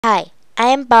Hi, I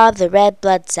am Bob the red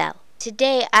blood cell.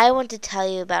 Today I want to tell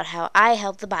you about how I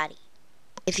help the body.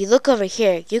 If you look over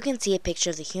here, you can see a picture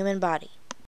of the human body.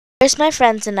 First, my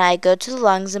friends and I go to the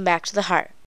lungs and back to the heart.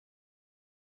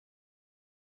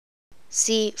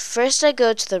 See, first I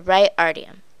go to the right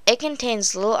atrium. It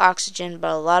contains little oxygen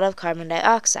but a lot of carbon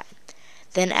dioxide.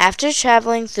 Then after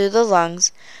traveling through the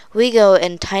lungs, we go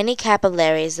in tiny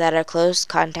capillaries that are close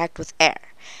contact with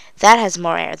air. That has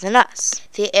more air than us.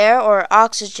 The air or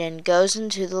oxygen goes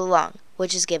into the lung,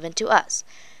 which is given to us.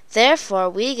 Therefore,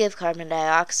 we give carbon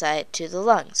dioxide to the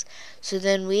lungs. So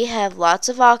then we have lots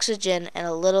of oxygen and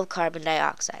a little carbon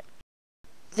dioxide.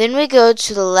 Then we go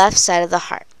to the left side of the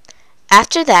heart.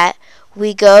 After that,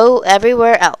 we go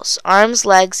everywhere else, arms,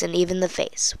 legs, and even the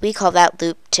face. We call that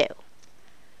loop 2.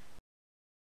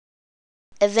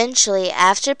 Eventually,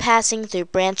 after passing through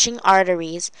branching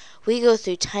arteries, we go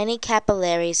through tiny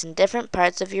capillaries in different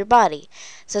parts of your body,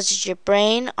 such as your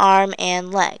brain, arm,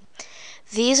 and leg.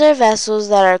 These are vessels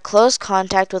that are close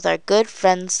contact with our good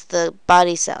friends, the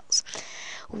body cells.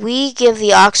 We give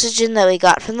the oxygen that we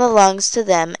got from the lungs to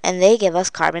them, and they give us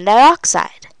carbon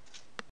dioxide.